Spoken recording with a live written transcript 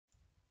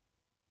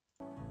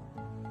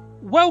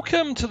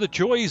Welcome to the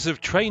joys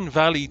of Train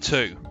Valley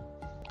 2.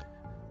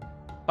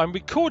 I'm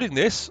recording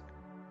this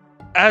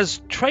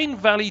as Train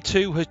Valley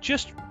 2 has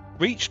just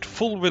reached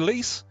full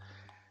release,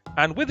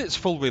 and with its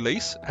full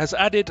release has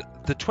added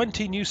the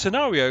 20 new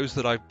scenarios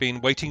that I've been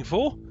waiting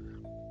for.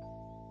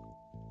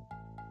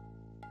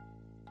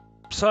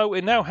 So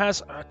it now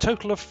has a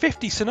total of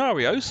 50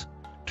 scenarios,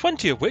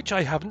 20 of which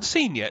I haven't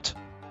seen yet.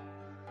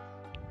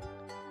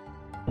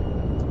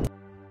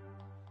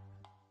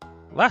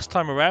 Last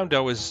time around I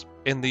was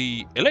in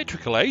the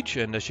electrical age,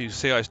 and as you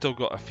see I still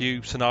got a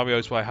few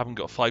scenarios where I haven't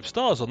got 5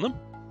 stars on them.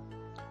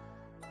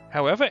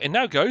 However, it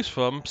now goes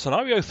from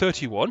scenario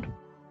 31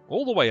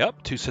 all the way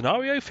up to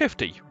scenario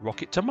 50,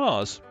 Rocket to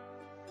Mars.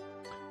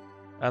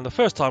 And the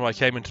first time I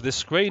came into this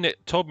screen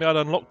it told me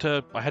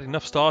I had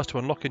enough stars to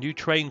unlock a new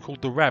train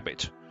called the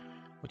Rabbit,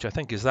 which I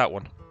think is that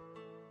one.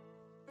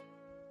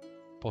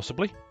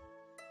 Possibly.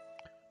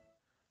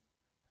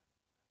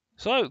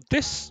 So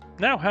this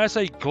now has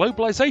a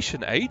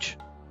globalization age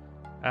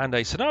and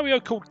a scenario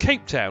called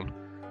Cape Town.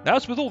 Now,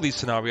 as with all these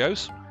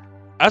scenarios,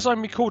 as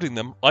I'm recording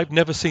them, I've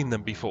never seen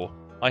them before.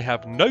 I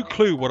have no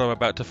clue what I'm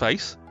about to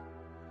face,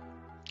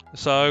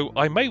 so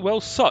I may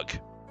well suck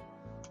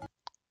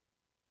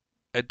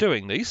at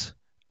doing these.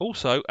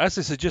 Also, as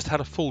this has just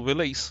had a full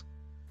release,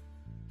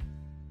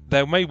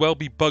 there may well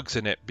be bugs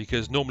in it,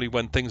 because normally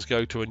when things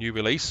go to a new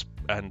release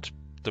and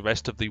the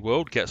rest of the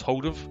world gets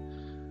hold of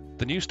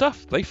the new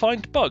stuff, they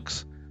find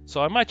bugs.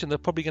 So I imagine there are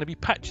probably going to be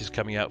patches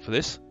coming out for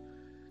this.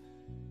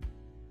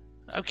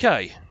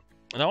 Okay,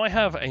 now I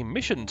have a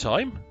mission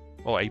time,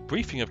 or a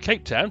briefing of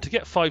Cape Town. To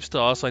get 5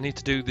 stars I need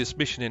to do this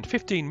mission in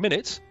 15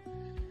 minutes.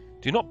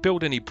 Do not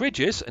build any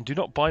bridges and do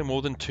not buy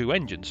more than 2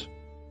 engines.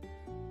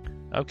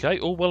 Okay,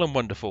 all well and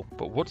wonderful,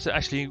 but what does it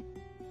actually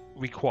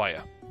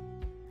require?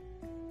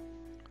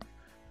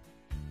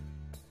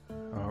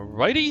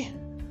 Alrighty.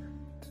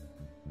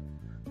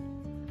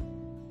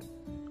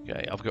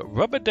 Okay, I've got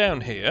rubber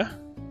down here.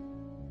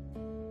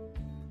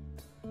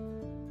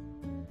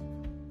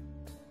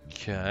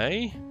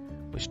 Okay,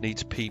 which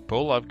needs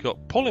people. I've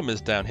got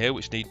polymers down here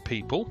which need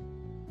people.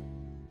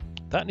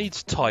 That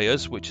needs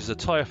tyres, which is a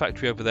tyre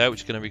factory over there which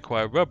is going to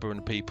require rubber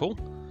and people.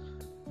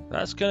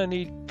 That's going to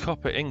need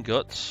copper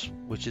ingots,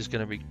 which is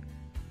going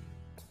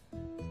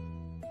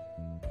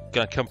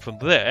to come from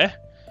there,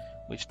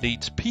 which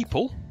needs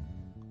people.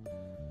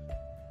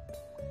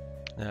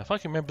 Now if I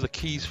can remember the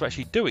keys for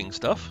actually doing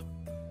stuff.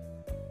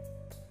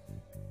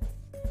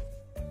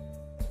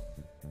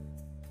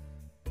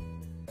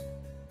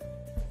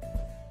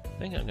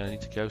 I think I'm going to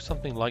need to go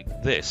something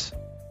like this.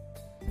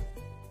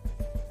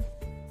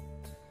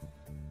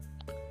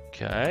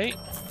 Okay,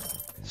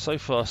 so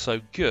far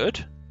so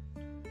good.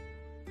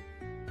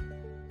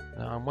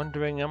 Now I'm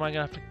wondering, am I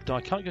going to have to... No,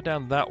 I can't go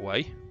down that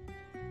way.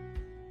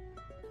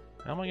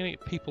 How am I going to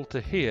get people to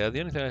here?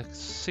 The only thing I can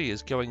see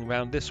is going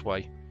around this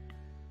way.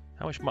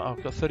 How much money?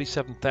 I've got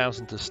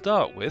 37,000 to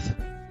start with.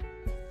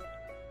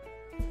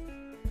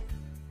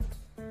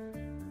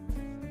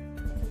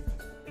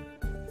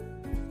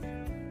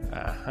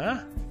 Uh-huh.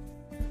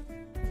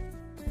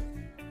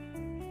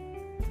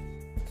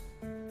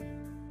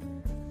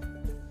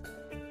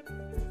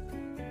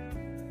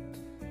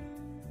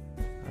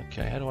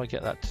 Okay, how do I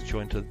get that to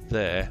join to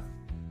there?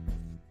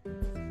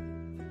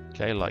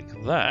 Okay,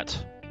 like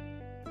that.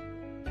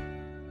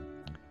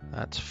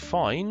 That's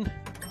fine.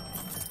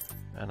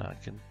 And I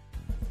can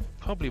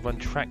probably run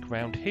track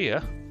round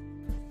here.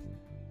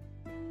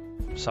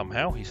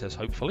 Somehow, he says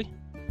hopefully.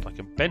 If I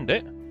can bend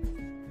it.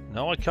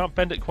 No, I can't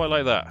bend it quite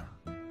like that.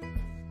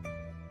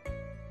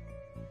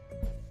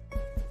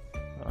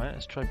 Alright,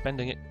 let's try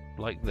bending it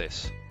like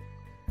this.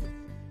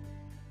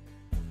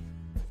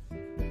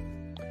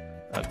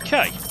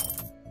 Okay.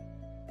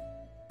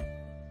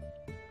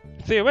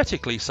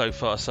 Theoretically, so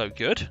far so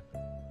good.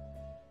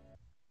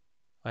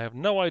 I have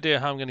no idea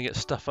how I'm going to get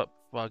stuff up.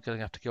 Well, I'm going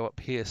to have to go up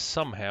here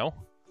somehow.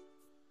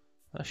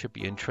 That should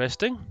be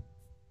interesting.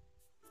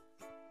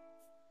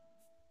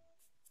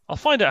 I'll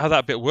find out how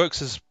that bit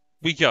works as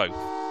we go.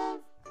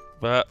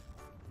 But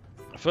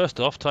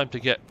first off, time to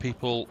get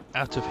people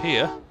out of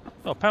here.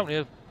 Oh, apparently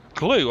a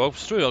clue. I've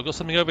got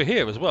something over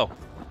here as well.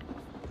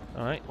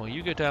 Alright, well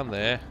you go down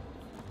there.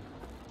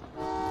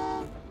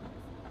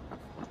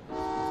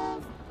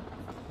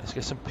 Let's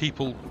get some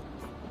people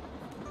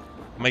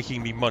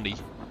making me money.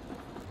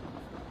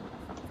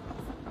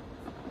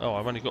 Oh,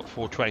 I've only got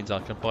 4 trains. I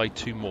can buy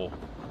 2 more.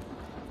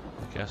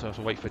 Okay, so I have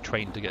to wait for a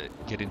train to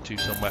get into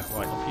somewhere.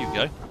 Right, off you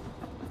go.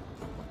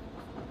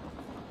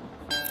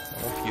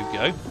 Off you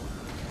go.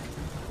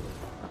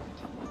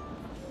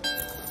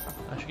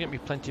 That should get me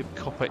plenty of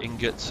copper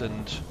ingots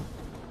and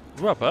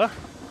rubber.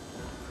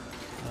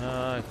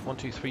 1,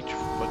 2, 3.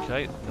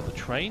 Okay, another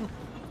train.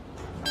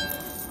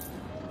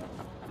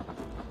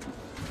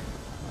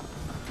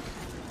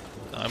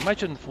 I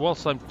imagine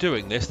whilst I'm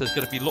doing this, there's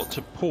going to be lots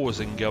of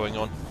pausing going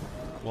on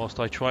whilst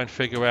I try and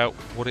figure out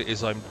what it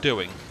is I'm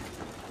doing.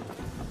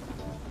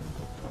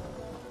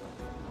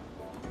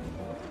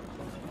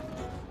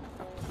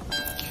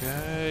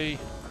 Okay,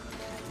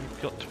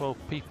 we've got 12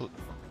 people.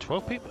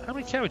 12 people? How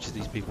many carriages are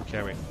these people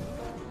carrying?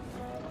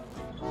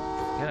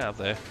 Get out of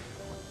there.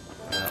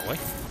 Go that way.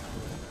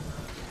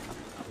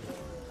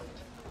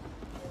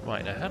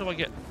 Right, now how do I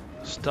get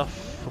stuff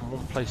from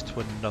one place to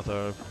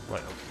another?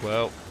 Right,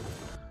 well...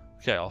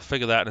 Okay, I'll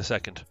figure that in a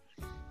second.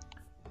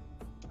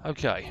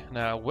 Okay,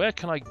 now where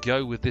can I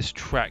go with this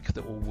track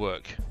that will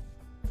work?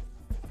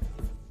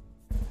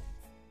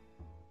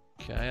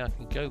 Okay, I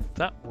can go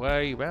that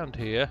way, round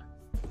here,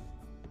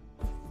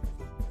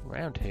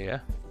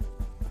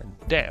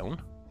 and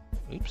down.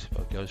 Oops, if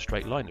I go a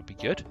straight line it'd be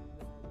good.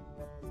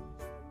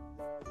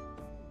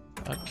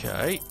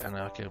 Okay, and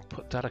I can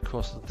put that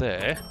across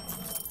there.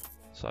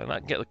 So I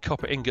can get the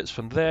copper ingots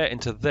from there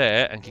into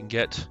there and can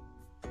get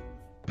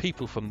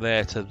people from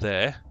there to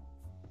there.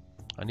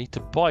 I need to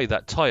buy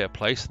that tyre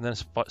place and then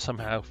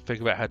somehow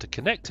figure out how to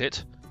connect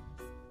it.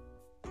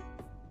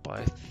 But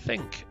I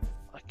think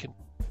I can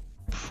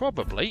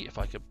probably, if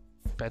I could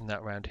bend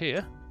that round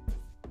here.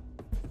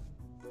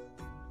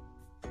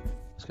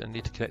 It's going to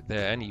need to connect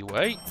there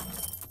anyway.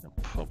 I'm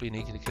probably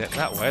need to connect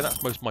that way.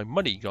 That's most of my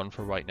money gone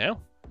for right now.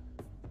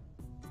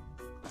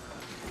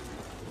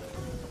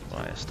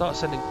 Right, start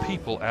sending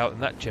people out in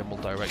that general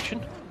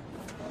direction.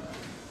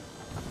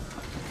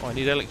 Oh, I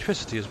need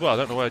electricity as well. I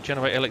don't know where I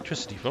generate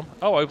electricity from.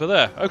 Oh, over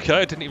there. Okay,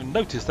 I didn't even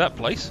notice that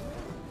place.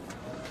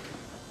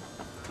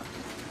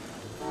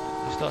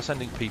 You start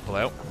sending people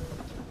out.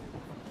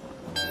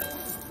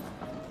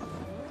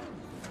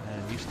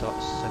 And you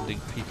start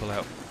sending people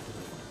out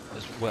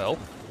as well.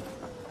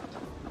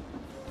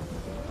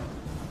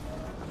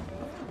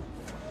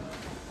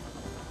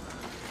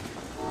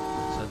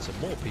 Send some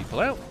more people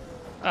out.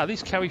 Ah,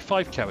 these carry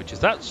 5 carriages.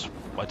 That's...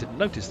 I didn't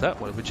notice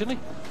that one originally.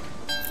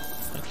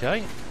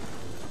 Okay.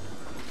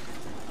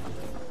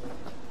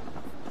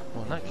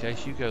 Well, in that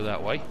case, you go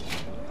that way.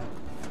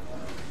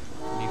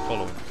 And you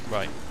follow him.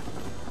 Right.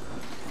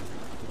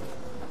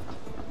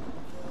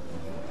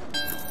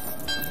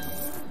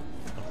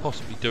 I'm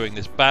possibly doing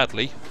this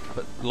badly,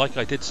 but like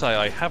I did say,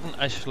 I haven't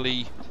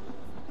actually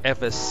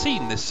ever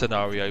seen this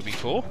scenario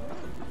before.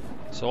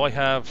 So I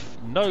have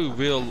no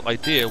real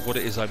idea what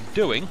it is I'm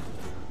doing.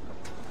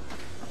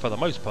 For the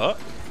most part.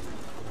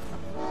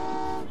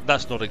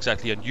 That's not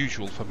exactly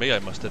unusual for me, I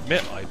must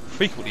admit. I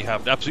frequently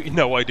have absolutely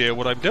no idea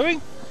what I'm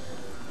doing.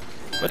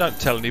 But don't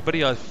tell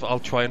anybody, I'll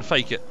try and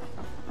fake it.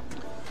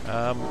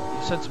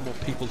 Send some more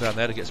people down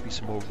there to get me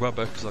some more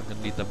rubber, because I'm going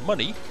to need the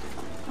money.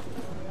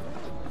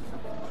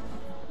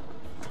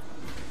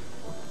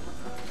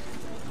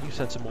 You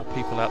send some more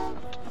people out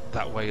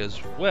that way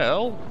as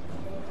well.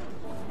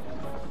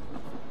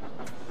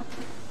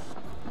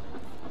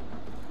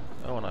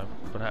 Oh no,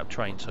 I'm gonna have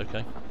trains,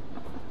 okay.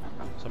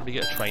 Somebody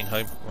get a train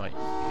home. Right,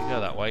 you go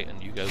that way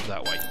and you go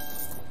that way.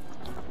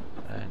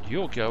 And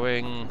you're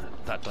going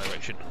that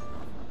direction.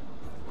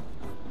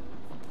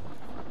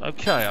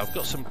 Okay, I've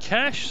got some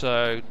cash,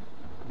 so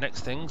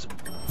next thing's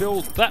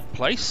build that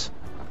place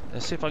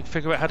and see if I can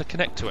figure out how to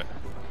connect to it.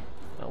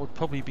 That would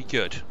probably be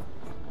good.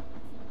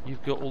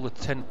 You've got all the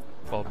 10,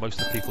 well, most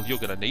of the people you're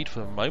going to need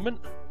for the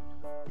moment.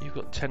 You've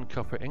got 10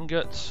 copper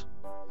ingots.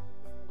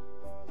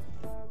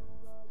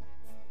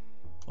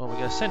 Well, we're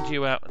going to send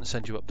you out and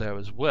send you up there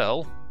as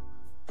well.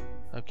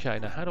 Okay,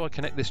 now how do I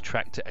connect this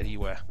track to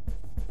anywhere?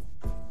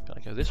 Can I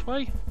go this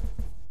way?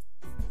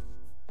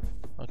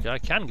 Okay, I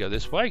can go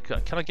this way.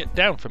 Can I get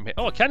down from here?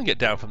 Oh, I can get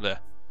down from there.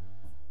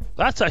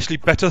 That's actually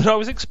better than I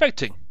was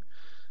expecting.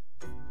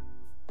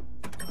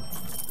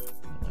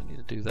 I need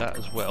to do that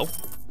as well.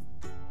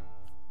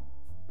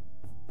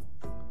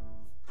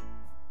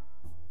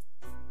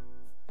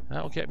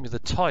 That'll get me the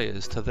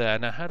tyres to there.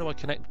 Now, how do I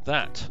connect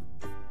that?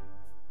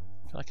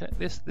 Can I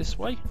connect this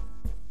way?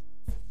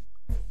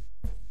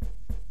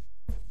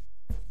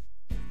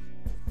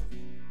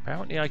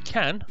 Apparently I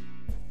can.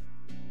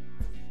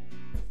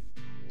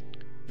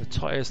 The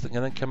tyres that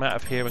can then come out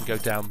of here and go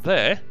down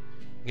there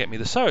and get me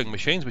the sewing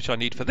machines, which I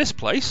need for this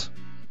place.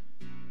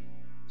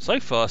 So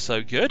far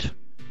so good.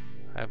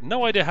 I have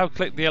no idea how to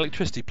connect the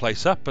electricity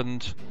place up,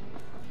 and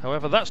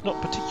however that's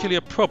not particularly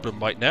a problem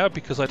right now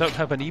because I don't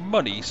have any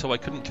money, so I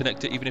couldn't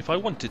connect it even if I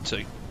wanted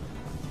to.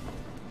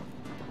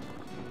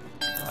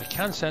 I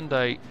can send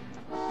a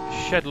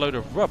shed load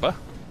of rubber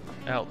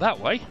out that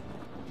way,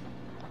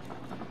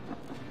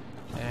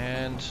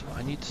 and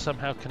I need to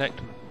somehow connect.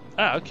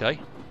 Ah, okay.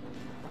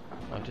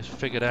 I just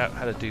figured out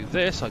how to do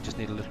this. I just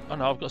need a little. Oh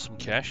no, I've got some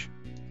cash.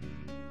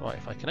 Right,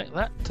 if I connect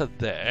that to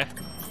there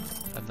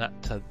and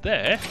that to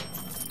there,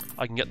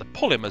 I can get the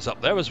polymers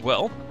up there as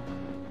well,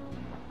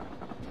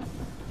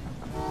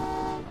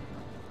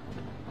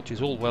 which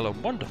is all well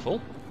and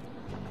wonderful.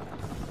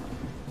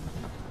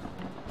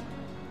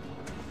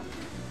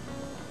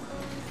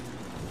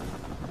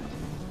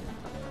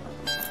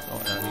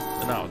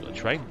 Now I've got a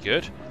train,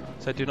 good.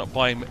 So do not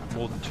buy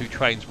more than 2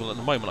 trains. Well, at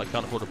the moment I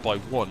can't afford to buy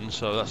 1,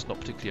 so that's not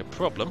particularly a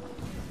problem.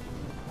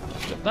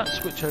 Get that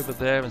switch over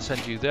there and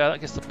send you there.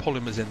 That gets the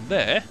polymers in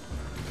there.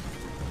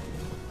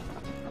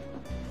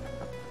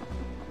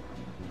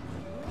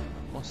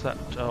 What's that?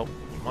 Oh,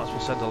 might as well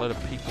send a load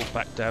of people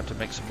back down to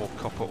make some more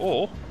copper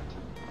ore.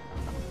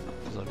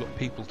 because I've got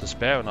people to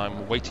spare and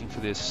I'm waiting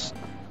for this.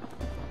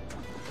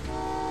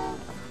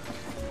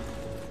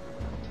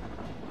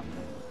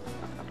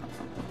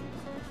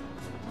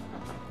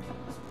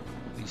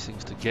 These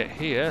things to get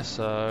here,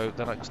 so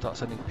then I can start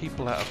sending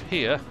people out of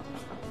here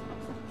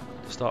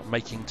to start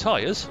making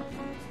tyres.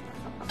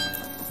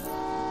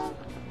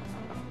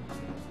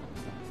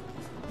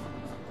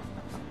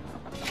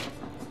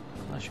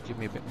 That should give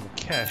me a bit more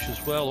cash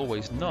as well,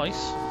 always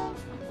nice.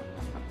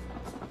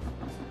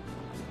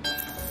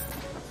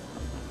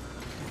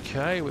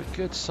 Okay, we're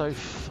good so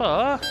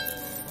far.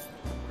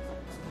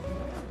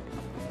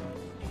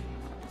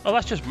 Oh,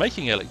 that's just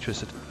making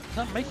electricity. Is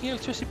that making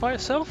electricity by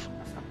itself?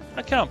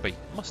 That can't be. It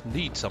must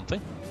need something.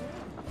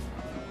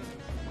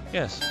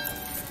 Yes.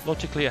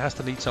 Logically, it has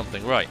to need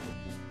something. Right.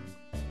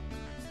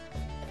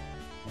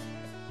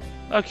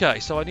 Okay,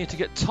 so I need to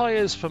get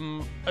tyres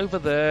from over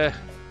there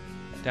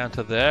down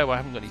to there. Well, I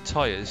haven't got any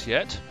tyres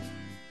yet.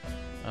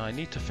 I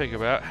need to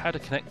figure out how to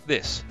connect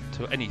this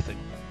to anything.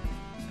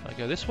 Can I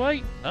go this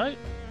way? No.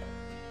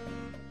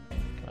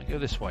 Go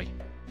this way.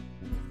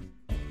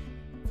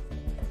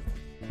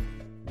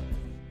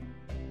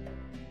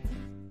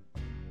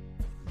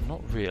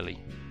 Not really.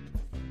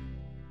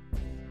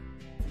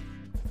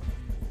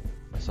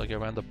 Unless I go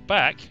around the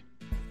back.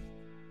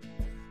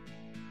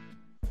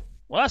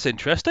 Well, that's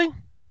interesting.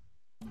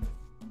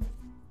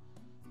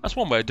 That's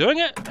one way of doing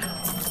it.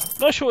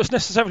 Not sure it's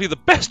necessarily the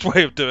best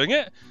way of doing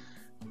it.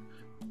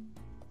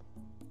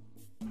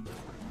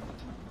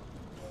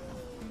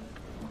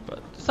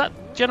 Is that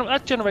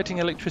generating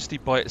electricity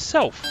by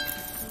itself?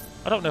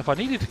 I don't know if I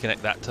needed to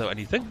connect that to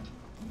anything.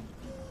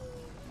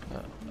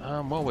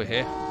 While we're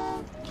here,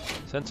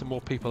 send some more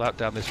people out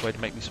down this way to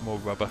make me some more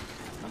rubber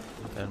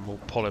and more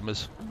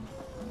polymers,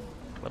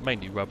 but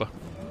mainly rubber.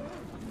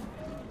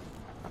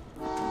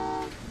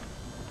 And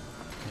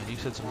you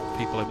send some more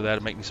people over there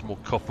to make me some more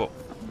copper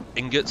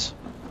ingots.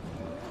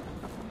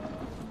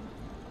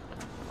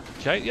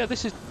 Okay, yeah,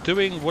 this is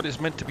doing what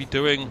it's meant to be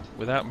doing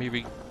without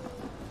me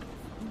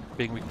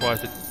being required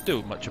to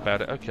do much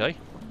about it. Okay,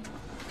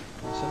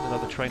 I'll send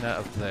another train out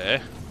of there.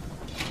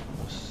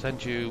 We'll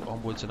send you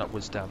onwards and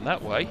upwards down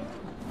that way,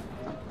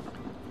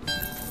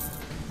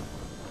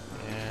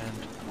 and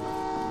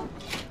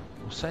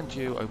we'll send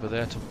you over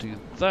there to do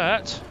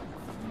that.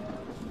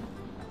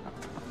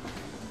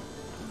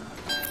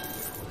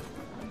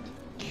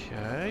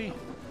 Okay,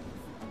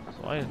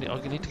 so I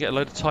need to get a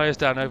load of tyres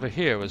down over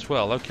here as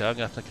well. Okay, I'm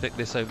going to have to connect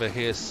this over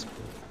here.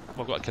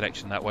 Well, I've got a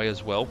connection that way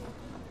as well.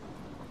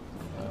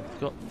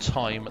 Got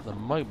time at the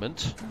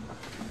moment.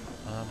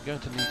 I'm going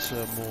to need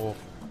some more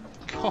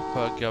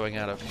copper going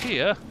out of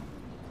here,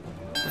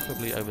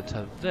 preferably over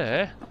to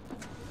there.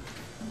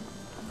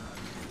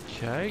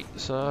 Okay,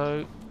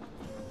 so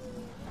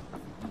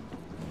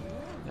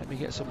let me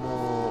get some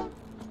more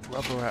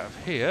rubber out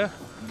of here,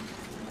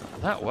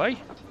 that way.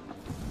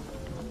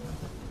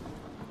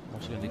 I'm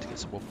also going to need to get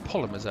some more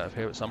polymers out of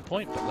here at some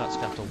point, but that's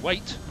going to have to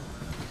wait. So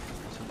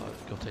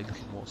I've got a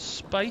little more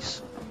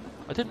space.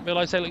 I didn't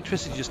realise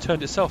electricity just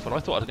turned itself on. I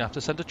thought I'd have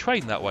to send a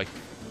train that way.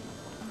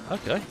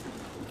 Okay.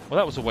 Well,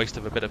 that was a waste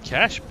of a bit of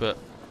cash, but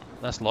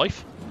that's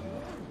life.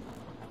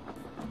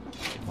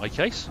 In my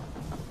case,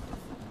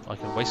 I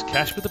can waste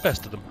cash with the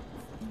best of them.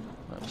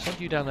 I'll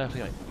send you down there to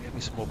get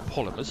me some more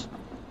polymers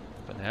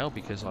for now,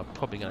 because I'm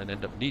probably going to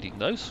end up needing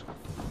those.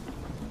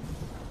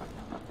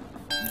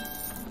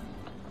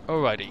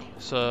 Alrighty,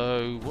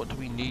 so what do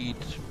we need?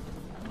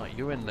 Right,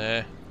 you're in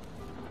there.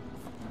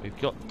 We've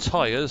got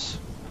tyres.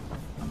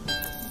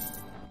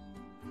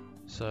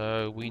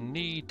 So we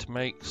need to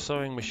make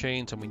sewing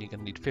machines, and we're going to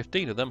need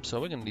 15 of them, so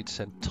we're going to need to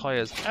send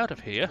tyres out of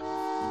here,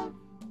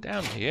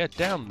 down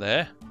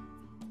there,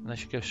 and they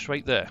should go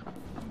straight there.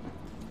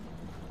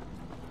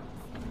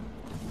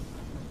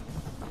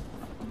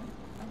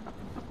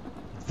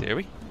 In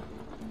theory.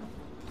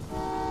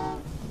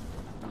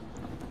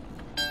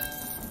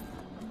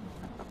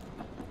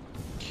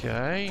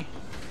 Okay.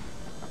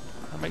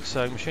 That makes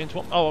sewing machines.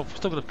 What? Oh, I've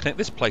still got to connect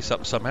this place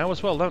up somehow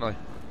as well, don't I?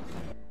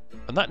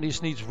 And that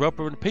just needs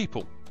rubber and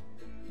people.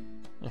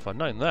 If I'd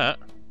known that.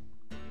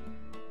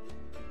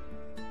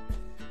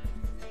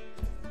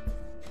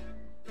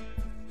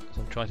 Because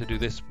I'm trying to do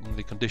this, one of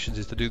the conditions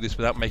is to do this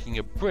without making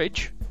a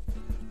bridge.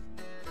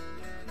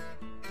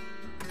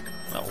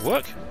 That'll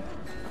work.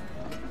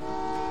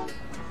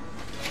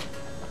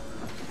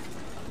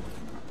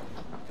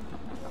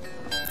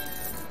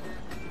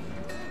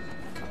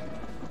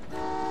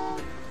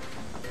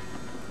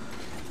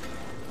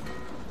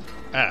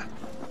 Ah.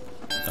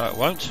 No, it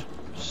won't.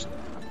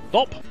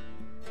 Stop.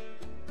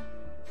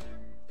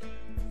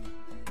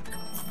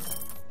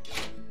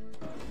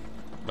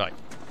 Right.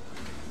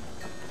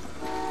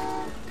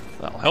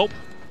 That'll help.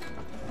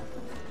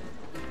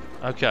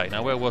 Okay,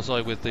 now where was I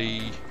with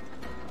the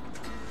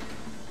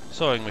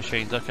sewing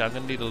machines? Okay, I'm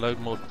going to need a load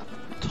more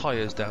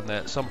tyres down there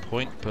at some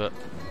point, but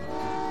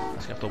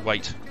that's going to have to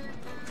wait.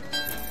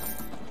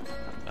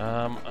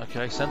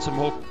 Okay, send some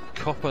more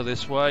copper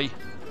this way.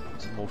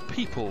 Some more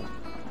people.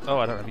 Oh,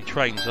 I don't have any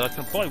trains, so I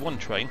can buy one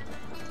train.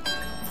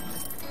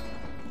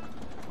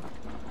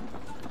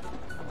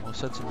 We'll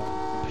send some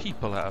more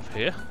people out of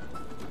here.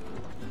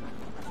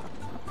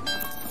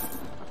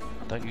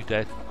 Don't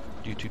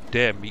you two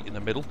dare meet in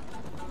the middle.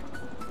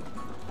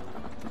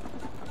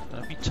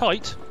 Don't be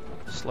tight.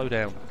 Slow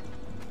down.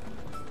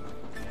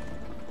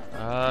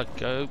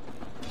 Go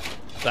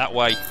that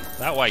way.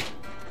 That way.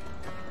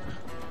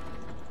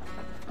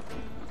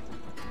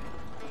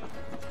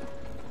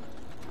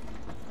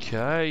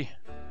 Okay.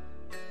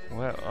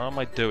 What am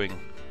I doing?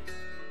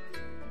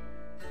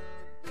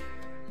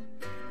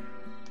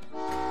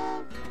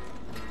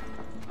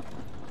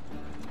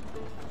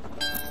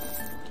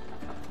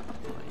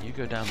 You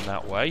go down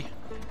that way.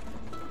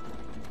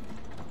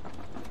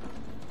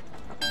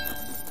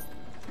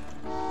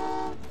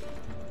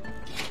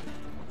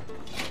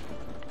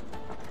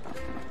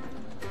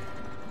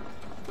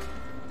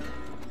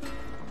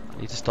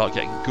 Need to start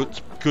getting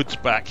goods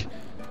back.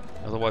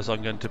 Otherwise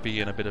I'm going to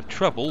be in a bit of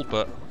trouble,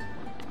 but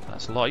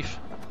that's life.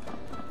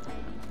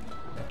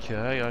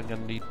 Okay, I'm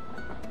going to need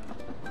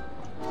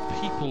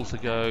people to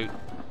go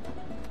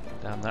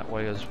down that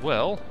way as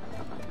well.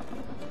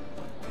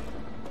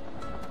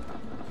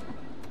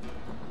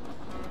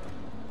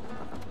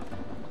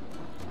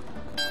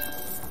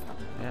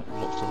 Yeah,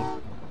 lots of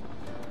them.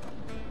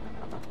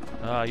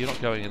 Ah, you're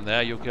not going in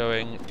there, you're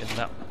going in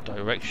that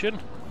direction.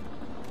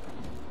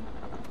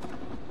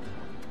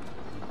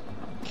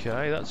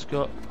 Okay, that's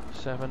got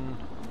 7.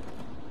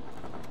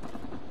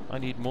 I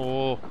need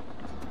more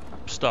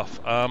stuff.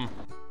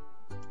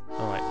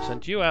 Alright,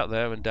 send you out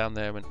there and down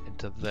there and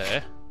into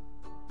there.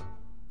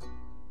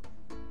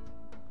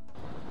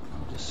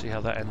 Just see how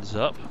that ends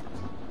up.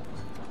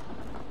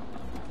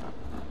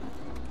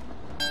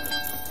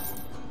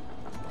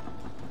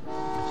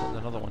 Send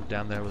another one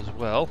down there as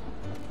well.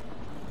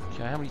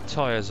 Okay, how many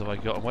tyres have I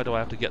got and where do I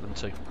have to get them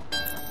to?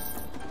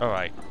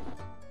 Alright.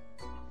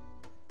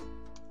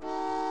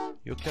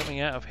 You're coming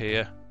out of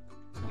here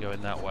and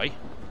going that way.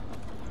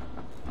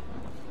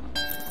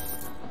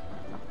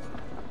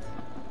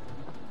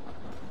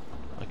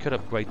 I could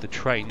upgrade the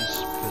trains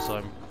because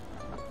I'm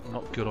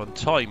not good on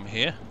time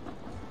here.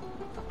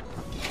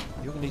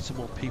 You're going to need some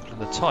more people in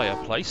the tyre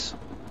place.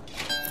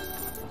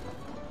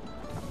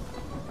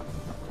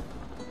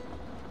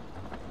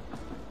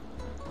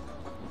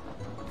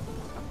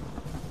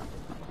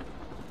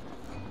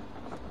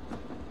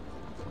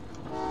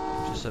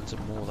 Just send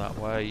some more that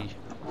way.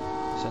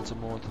 Send some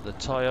more into the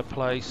tyre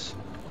place.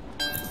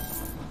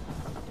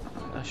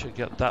 I should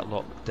get that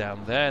lot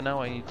down there.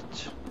 Now I need...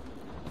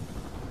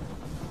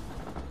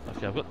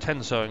 Okay, I've got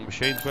 10 sewing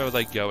machines. Where are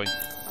they going?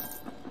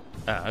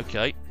 Ah,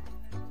 okay.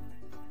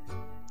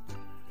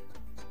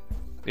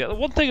 Yeah, the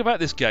one thing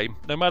about this game,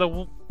 no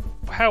matter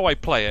how I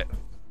play it,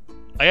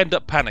 I end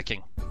up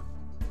panicking.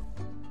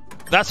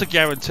 That's a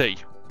guarantee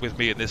with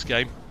me in this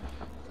game.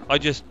 I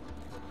just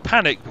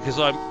panic because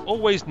I'm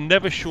always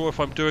never sure if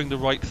I'm doing the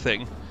right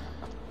thing.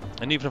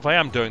 And even if I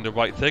am doing the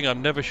right thing,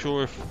 I'm never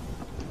sure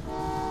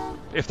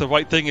if the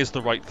right thing is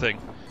the right thing.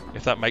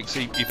 If that makes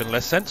even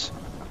less sense.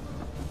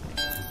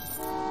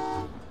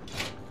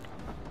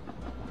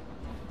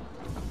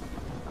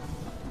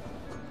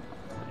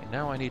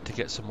 Now I need to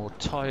get some more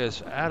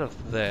tyres out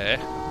of there.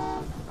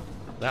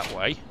 That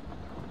way,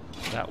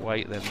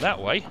 then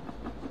that way.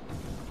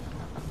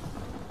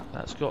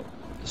 That's got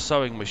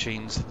sewing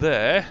machines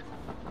there.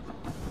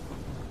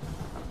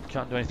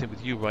 Can't do anything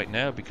with you right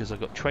now because I've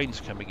got trains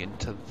coming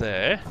into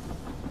there.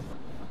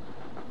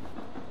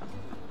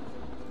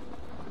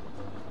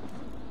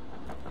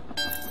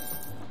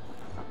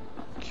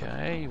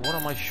 Okay, what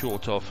am I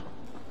short of?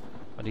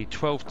 I need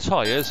 12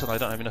 tyres and I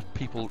don't have enough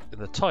people in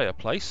the tyre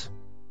place.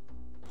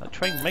 That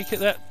train make it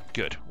there?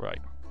 Good, right.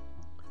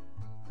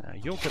 Now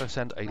you're going to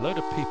send a load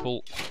of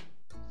people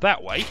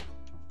that way.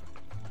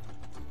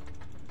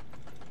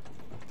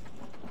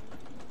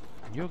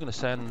 And you're going to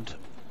send...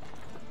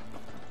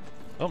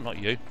 Oh, not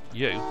you.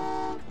 You.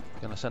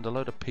 Going to send a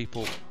load of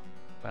people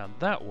around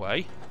that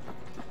way.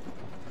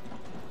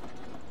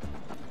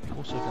 You're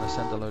also going to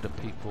send a load of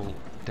people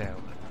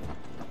down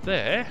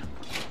there.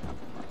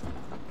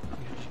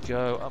 You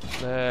go up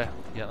there.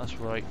 Yeah, that's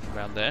right.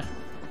 Around there.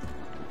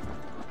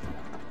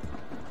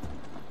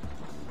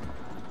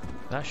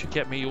 That should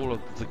get me all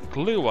of the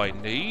glue I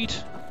need.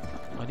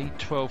 I need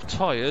 12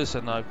 tyres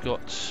and I've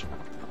got...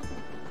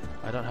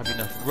 I don't have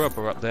enough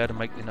rubber up there to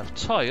make enough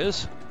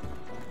tyres.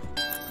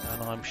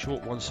 And I'm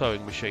short one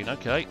sewing machine.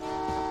 Okay.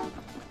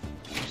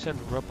 You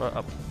send rubber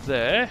up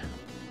there.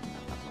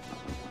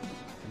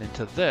 And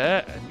into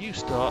there. And you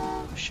start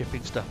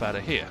shipping stuff out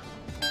of here.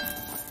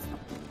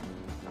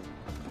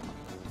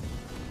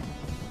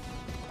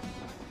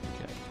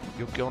 Okay.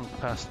 You're going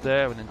past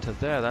there and into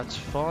there. That's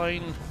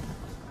fine.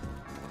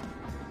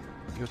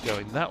 You're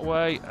going that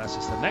way, as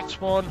is the next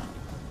one.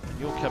 And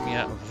you're coming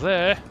out of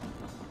there.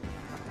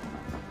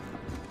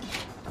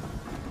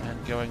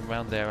 And going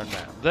round there and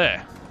round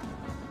there.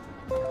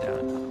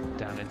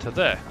 Down into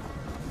there.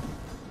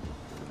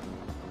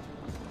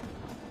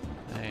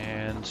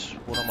 And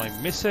what am I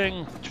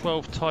missing?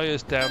 12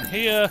 tyres down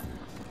here.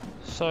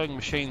 Sewing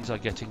machines are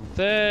getting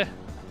there.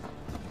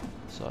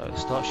 So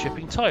start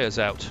shipping tyres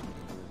out.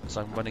 as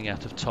I'm running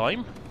out of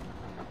time.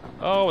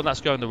 Oh, and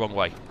that's going the wrong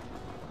way.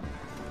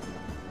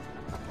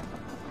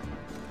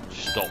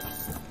 Stop.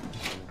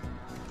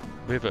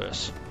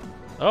 Reverse.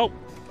 Oh,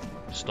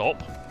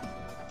 stop.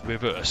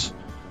 Reverse.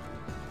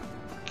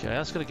 Okay,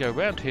 that's going to go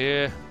around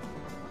here,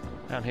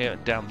 down here,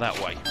 and down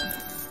that way.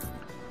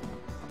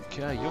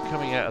 Okay, you're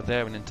coming out of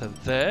there and into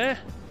there.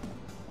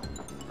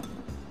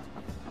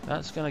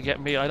 That's going to get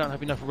me. I don't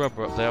have enough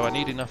rubber up there. I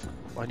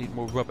need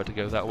more rubber to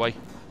go that way.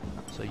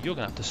 So you're going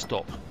to have to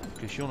stop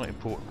because you're not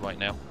important right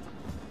now.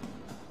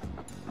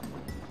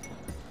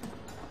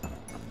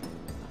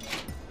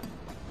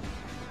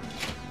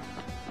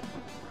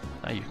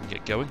 Now you can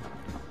get going.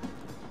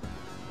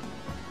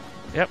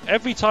 Yep,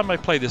 every time I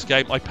play this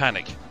game, I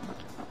panic.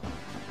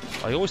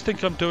 I always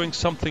think I'm doing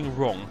something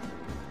wrong,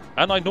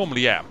 and I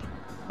normally am.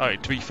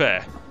 Alright, to be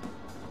fair,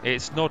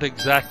 it's not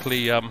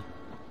exactly a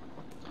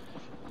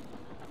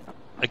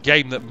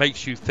game that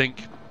makes you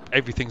think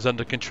everything's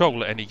under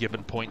control at any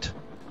given point.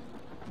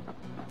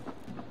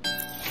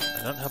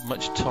 I don't have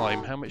much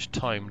time. How much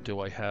time do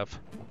I have?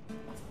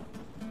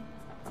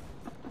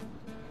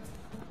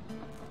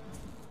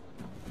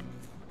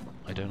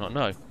 I do not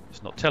know.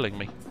 It's not telling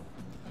me.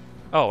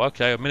 Oh,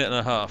 okay, a minute and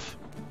a half.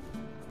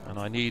 And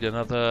I need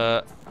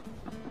another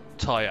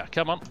tyre.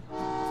 Come on.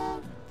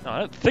 No, I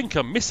don't think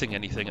I'm missing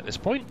anything at this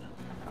point.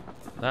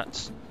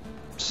 That's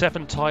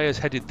 7 tyres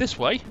headed this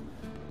way.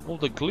 All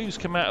the glues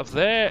come out of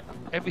there.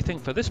 Everything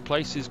for this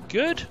place is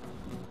good.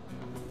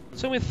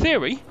 So in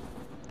theory,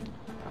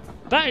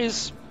 that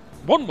is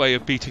one way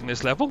of beating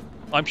this level.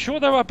 I'm sure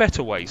there are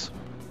better ways.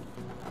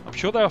 I'm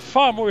sure there are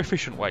far more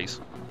efficient ways.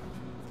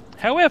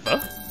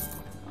 However,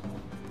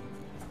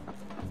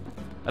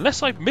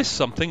 unless I've missed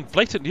something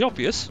blatantly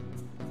obvious,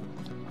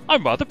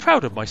 I'm rather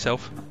proud of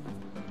myself.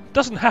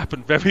 Doesn't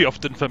happen very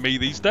often for me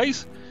these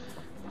days.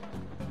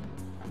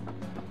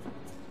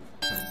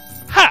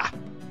 Ha!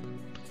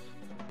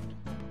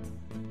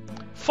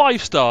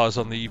 5 stars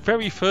on the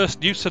very first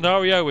new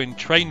scenario in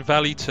Train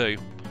Valley 2.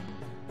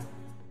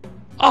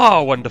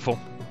 Ah, wonderful.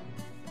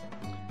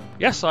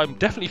 Yes, I'm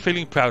definitely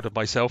feeling proud of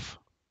myself.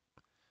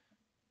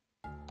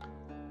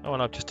 Oh,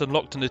 and I've just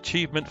unlocked an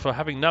achievement for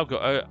having now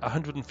got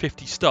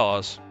 150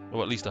 stars.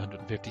 Or at least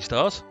 150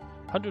 stars.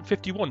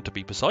 151 to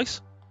be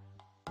precise.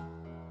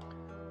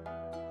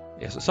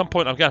 Yes, at some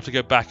point I'm going to have to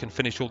go back and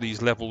finish all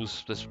these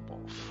levels. There's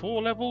what,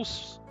 4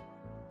 levels?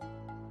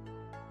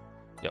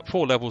 Yeah,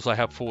 4 levels I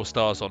have 4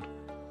 stars on.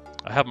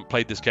 I haven't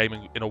played this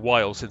game in a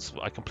while since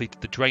I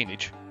completed the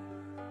drainage.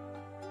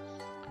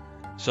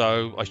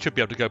 So I should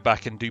be able to go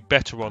back and do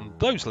better on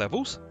those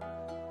levels.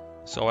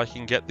 So I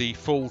can get the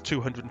full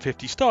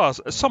 250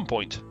 stars at some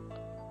point.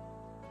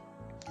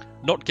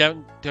 Not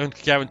going to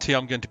guarantee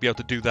I'm going to be able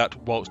to do that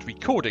whilst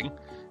recording.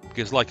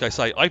 Because like I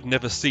say, I've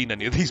never seen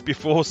any of these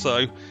before.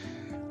 So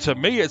to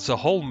me it's a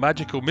whole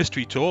magical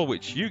mystery tour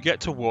which you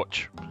get to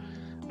watch.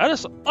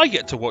 And I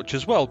get to watch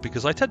as well,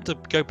 because I tend to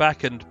go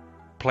back and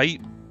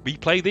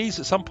replay these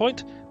at some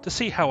point to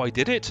see how I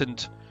did it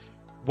and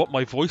what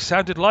my voice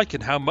sounded like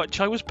and how much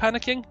I was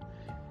panicking.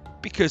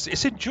 Because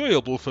it's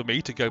enjoyable for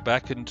me to go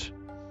back and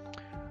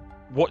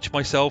watch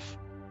myself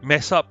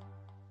mess up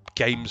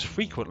games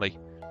frequently.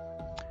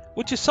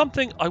 Which is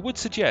something I would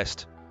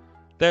suggest.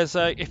 There's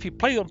if you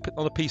play on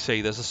the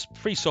PC, there's a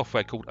free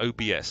software called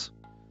OBS.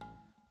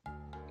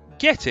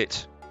 Get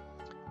it.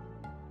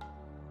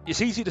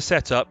 It's easy to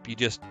set up. You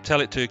just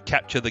tell it to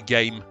capture the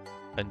game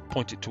and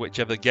point it to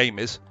whichever the game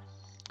is.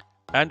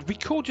 And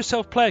record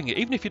yourself playing it,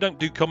 even if you don't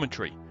do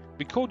commentary.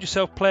 Record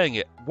yourself playing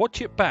it,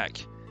 watch it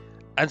back,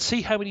 and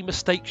see how many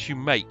mistakes you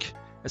make.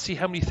 And see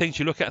how many things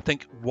you look at and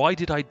think, why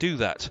did I do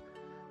that?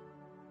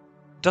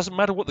 Doesn't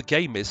matter what the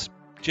game is,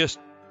 just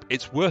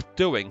it's worth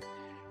doing.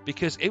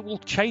 Because it will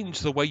change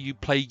the way you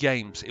play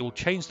games. It will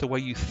change the way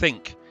you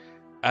think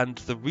and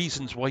the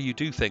reasons why you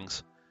do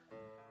things.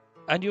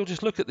 And you'll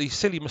just look at these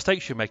silly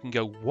mistakes you make and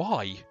go,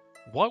 why?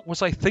 What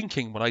was I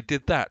thinking when I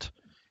did that?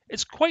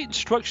 It's quite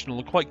instructional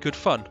and quite good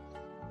fun.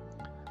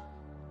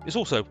 It's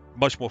also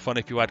much more fun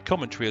if you add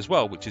commentary as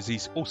well, which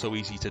is also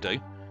easy to do.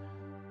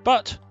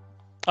 But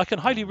I can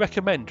highly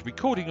recommend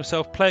recording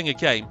yourself playing a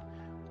game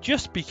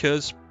just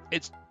because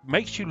it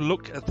makes you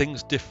look at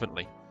things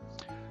differently.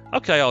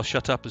 Okay, I'll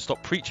shut up and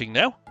stop preaching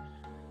now.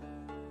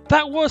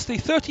 That was the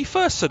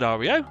 31st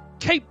scenario,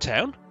 Cape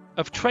Town,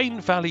 of Train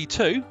Valley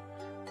 2,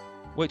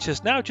 which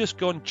has now just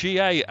gone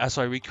GA as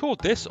I record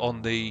this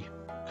on the...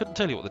 couldn't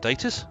tell you what the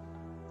date is.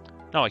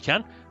 Now I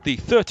can. The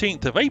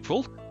 13th of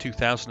April,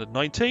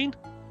 2019.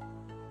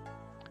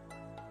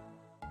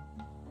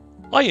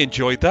 I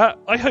enjoyed that.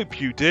 I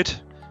hope you did.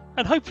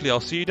 And hopefully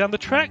I'll see you down the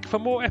track for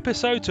more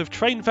episodes of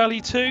Train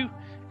Valley 2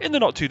 in the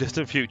not too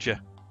distant future.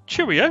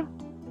 Cheerio!